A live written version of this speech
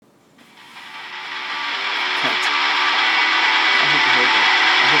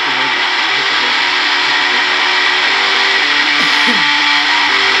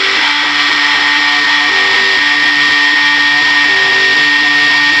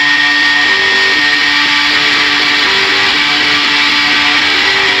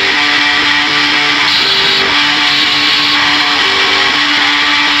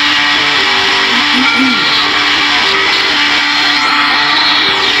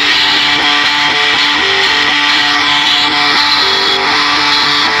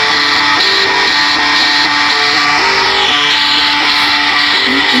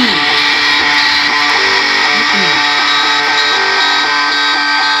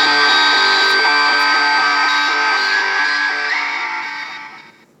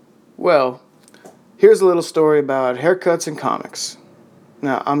Well, here's a little story about haircuts and comics.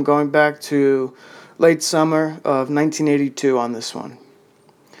 Now, I'm going back to late summer of 1982 on this one.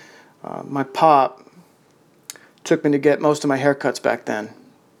 My pop took me to get most of my haircuts back then.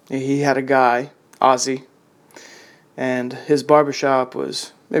 He had a guy, Ozzy, and his barbershop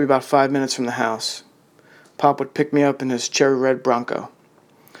was maybe about 5 minutes from the house. Pop would pick me up in his cherry red Bronco.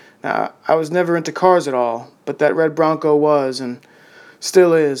 Now, I was never into cars at all, but that red Bronco was, and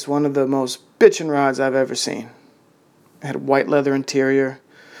still is, one of the most bitchin' rides I've ever seen. It had a white leather interior,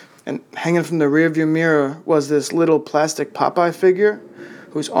 and hanging from the rearview mirror was this little plastic Popeye figure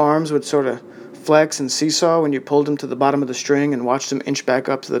whose arms would sort of flex and seesaw when you pulled him to the bottom of the string and watched him inch back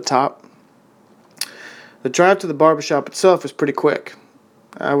up to the top. The drive to the barbershop itself was pretty quick.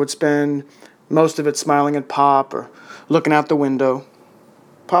 I would spend most of it smiling at Pop or looking out the window.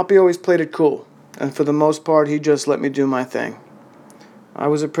 Poppy always played it cool, and for the most part he just let me do my thing. I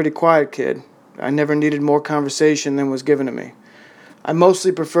was a pretty quiet kid. I never needed more conversation than was given to me. I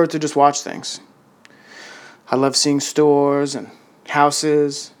mostly preferred to just watch things. I loved seeing stores and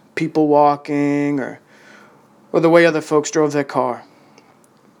houses, people walking, or the way other folks drove their car.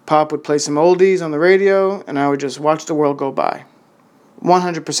 Pop would play some oldies on the radio, and I would just watch the world go by.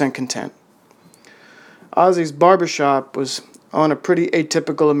 100% content. Ozzy's barbershop was on a pretty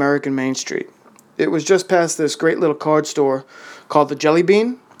atypical American Main Street. It was just past this great little card store called the Jelly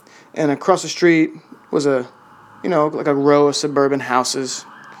Bean, and across the street was like a row of suburban houses.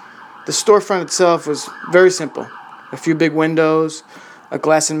 The storefront itself was very simple. A few big windows, a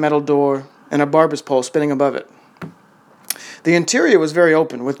glass and metal door, and a barber's pole spinning above it. The interior was very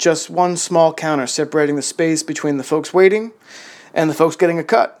open, with just one small counter separating the space between the folks waiting and the folks getting a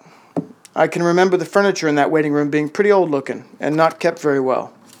cut. I can remember the furniture in that waiting room being pretty old looking and not kept very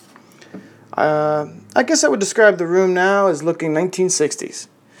well. I guess I would describe the room now as looking 1960s.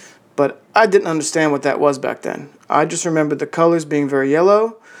 But I didn't understand what that was back then. I just remembered the colors being very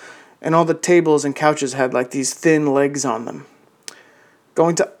yellow, and all the tables and couches had like these thin legs on them.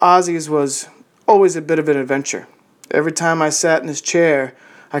 Going to Ozzy's was always a bit of an adventure. Every time I sat in his chair,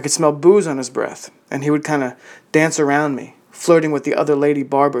 I could smell booze on his breath, and he would kind of dance around me, flirting with the other lady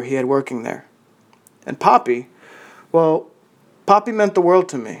barber he had working there. And Poppy, well, Poppy meant the world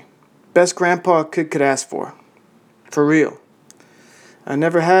to me. Best grandpa a kid could ask for. For real. I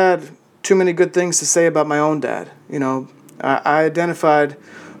never had too many good things to say about my own dad. I identified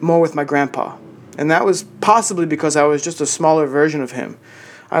more with my grandpa. And that was possibly because I was just a smaller version of him.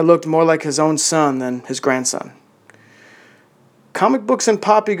 I looked more like his own son than his grandson. Comic books and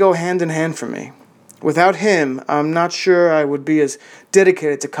Poppy go hand in hand for me. Without him, I'm not sure I would be as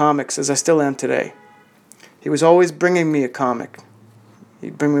dedicated to comics as I still am today. He was always bringing me a comic.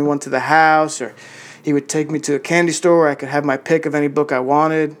 He'd bring me one to the house, or he would take me to a candy store where I could have my pick of any book I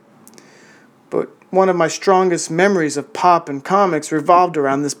wanted. But one of my strongest memories of Pop and comics revolved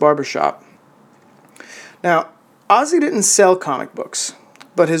around this barbershop. Now, Ozzy didn't sell comic books,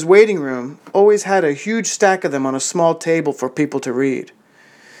 but his waiting room always had a huge stack of them on a small table for people to read.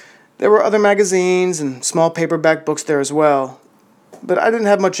 There were other magazines and small paperback books there as well, but I didn't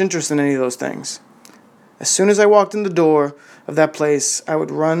have much interest in any of those things. As soon as I walked in the door of that place, I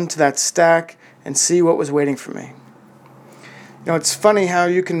would run to that stack and see what was waiting for me. It's funny how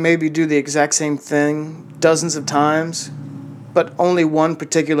you can maybe do the exact same thing dozens of times, but only one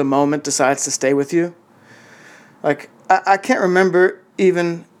particular moment decides to stay with you. I can't remember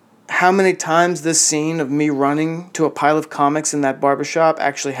even how many times this scene of me running to a pile of comics in that barbershop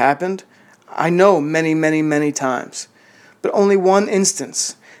actually happened. I know many, many, many times. But only one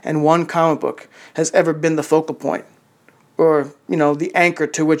instance and one comic book has ever been the focal point. Or, the anchor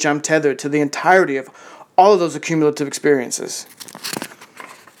to which I'm tethered to the entirety of all of those accumulative experiences.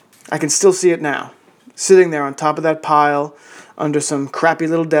 I can still see it now, sitting there on top of that pile under some crappy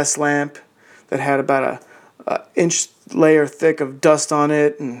little desk lamp that had about a inch layer thick of dust on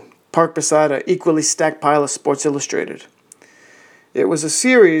it and parked beside an equally stacked pile of Sports Illustrated. It was a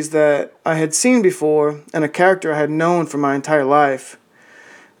series that I had seen before and a character I had known for my entire life,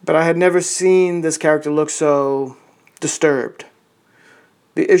 but I had never seen this character look so disturbed.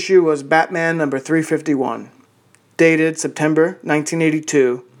 The issue was Batman number 351, dated September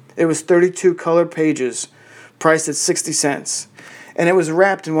 1982. It was 32 colored pages, priced at 60 cents, and it was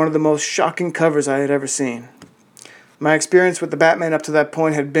wrapped in one of the most shocking covers I had ever seen. My experience with the Batman up to that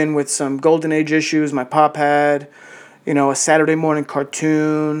point had been with some Golden Age issues my pop had, a Saturday morning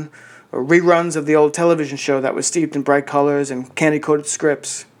cartoon, or reruns of the old television show that was steeped in bright colors and candy-coated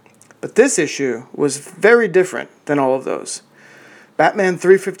scripts. But this issue was very different than all of those. Batman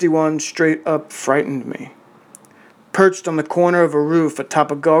 351 straight up frightened me. perched on the corner of a roof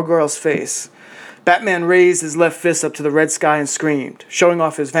atop a gargoyle's face. Batman raised his left fist up to the red sky and screamed, showing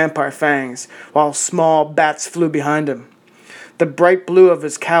off his vampire fangs, while small bats flew behind him. The bright blue of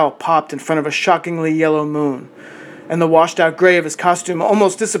his cowl popped in front of a shockingly yellow moon, and the washed-out gray of his costume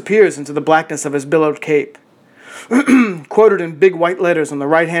almost disappears into the blackness of his billowed cape. Quoted in big white letters on the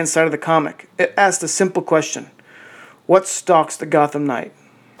right-hand side of the comic, it asked a simple question. What stalks the Gotham Knight?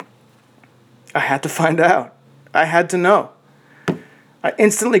 I had to find out. I had to know. I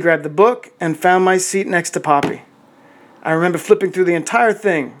instantly grabbed the book and found my seat next to Poppy. I remember flipping through the entire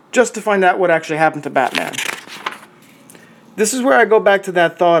thing just to find out what actually happened to Batman. This is where I go back to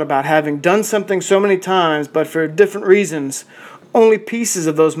that thought about having done something so many times, but for different reasons, only pieces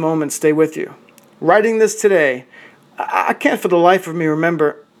of those moments stay with you. Writing this today, I can't for the life of me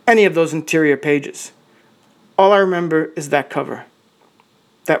remember any of those interior pages. All I remember is that cover.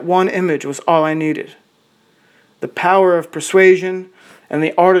 That one image was all I needed. The power of persuasion and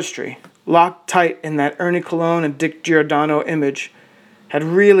the artistry, locked tight in that Ernie Colon and Dick Giordano image, had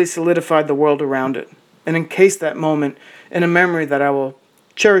really solidified the world around it and encased that moment in a memory that I will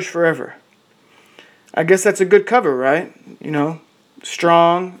cherish forever. I guess that's a good cover, right? You know,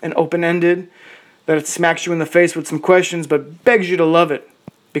 strong and open-ended, that it smacks you in the face with some questions but begs you to love it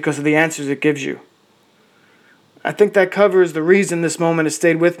because of the answers it gives you. I think that cover is the reason this moment has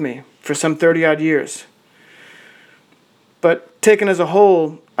stayed with me for some 30-odd years. But taken as a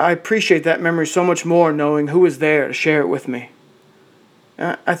whole, I appreciate that memory so much more knowing who was there to share it with me.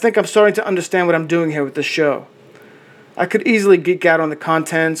 I think I'm starting to understand what I'm doing here with this show. I could easily geek out on the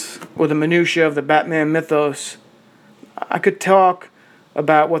contents or the minutiae of the Batman mythos. I could talk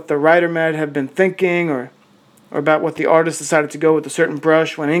about what the writer might have been thinking or about what the artist decided to go with a certain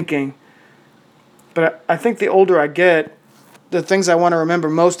brush when inking. But I think the older I get, the things I want to remember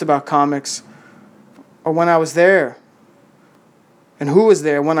most about comics are when I was there, and who was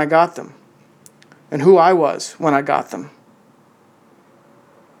there when I got them, and who I was when I got them.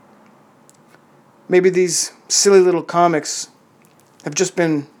 Maybe these silly little comics have just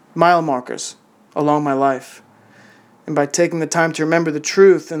been mile markers along my life. And by taking the time to remember the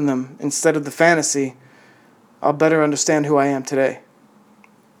truth in them instead of the fantasy, I'll better understand who I am today.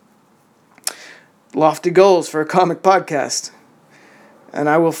 Lofty goals for a comic podcast. And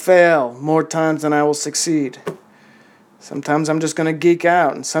I will fail more times than I will succeed. Sometimes I'm just going to geek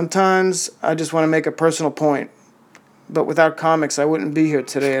out, and sometimes I just want to make a personal point. But without comics, I wouldn't be here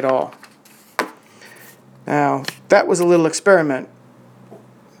today at all. Now, that was a little experiment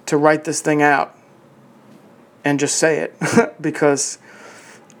to write this thing out and just say it because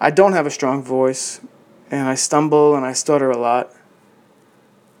I don't have a strong voice and I stumble and I stutter a lot.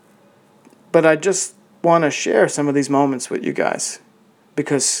 But I just want to share some of these moments with you guys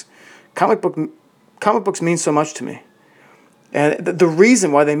because comic books mean so much to me. And the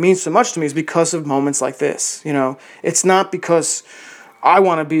reason why they mean so much to me is because of moments like this. You know, it's not because I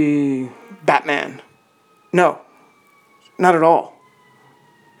want to be Batman. No, not at all.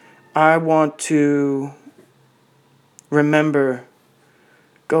 I want to remember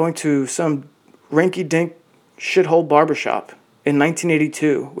going to some rinky-dink shithole barbershop in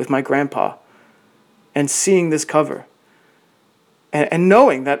 1982 with my grandpa and seeing this cover and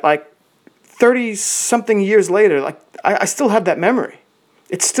knowing that like 30-something years later, like I still have that memory.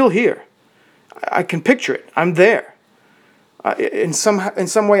 It's still here. I can picture it. I'm there. In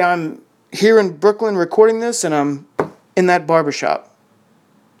some way, I'm here in Brooklyn recording this, and I'm in that barbershop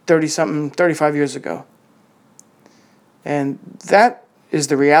 35 years ago. And that is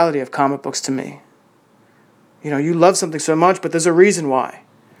the reality of comic books to me. You know, you love something so much, but there's a reason why.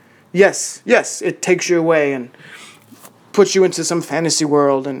 Yes, it takes you away and puts you into some fantasy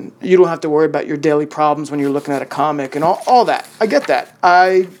world, and you don't have to worry about your daily problems when you're looking at a comic and all that. I get that.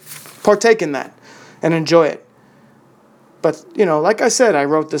 I partake in that and enjoy it. But, you know, like I said, I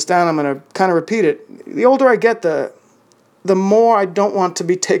wrote this down. I'm going to kind of repeat it. The older I get, the more I don't want to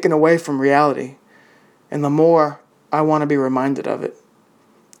be taken away from reality, and the more I want to be reminded of it.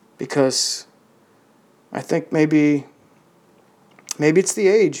 Because I think maybe it's the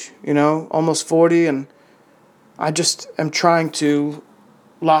age, you know, almost 40, and I just am trying to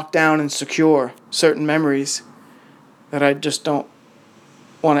lock down and secure certain memories that I just don't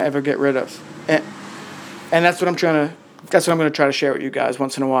want to ever get rid of. And that's what I'm going to try to share with you guys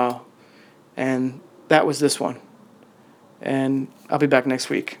once in a while. And that was this one. And I'll be back next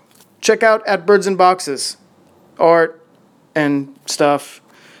week. Check out at Birds and Boxes, art and stuff.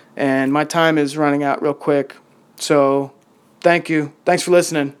 And my time is running out real quick. So thank you. Thanks for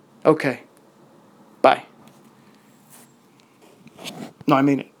listening. Okay. Bye. No, I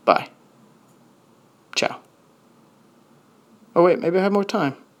mean it. Bye. Ciao. Oh, wait, maybe I have more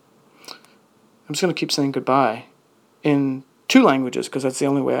time. I'm just going to keep saying goodbye in 2 languages because that's the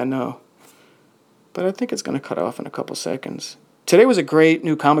only way I know. But I think it's going to cut off in a couple seconds. Today was a great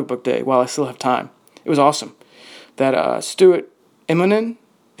new comic book day while I still have time. It was awesome. That Stuart Immonen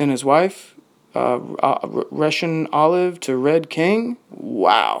and his wife, Russian Olive to Red King.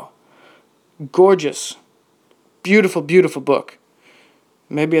 Wow. Gorgeous. Beautiful, beautiful book.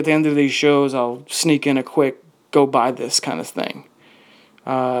 Maybe at the end of these shows I'll sneak in a quick go buy this kind of thing.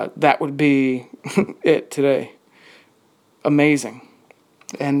 That would be it today. Amazing.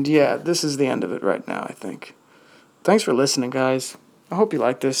 And yeah, this is the end of it right now, I think. Thanks for listening, guys. I hope you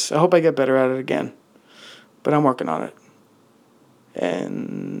like this. I hope I get better at it again. But I'm working on it.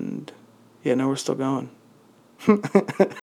 And yeah, no, we're still going.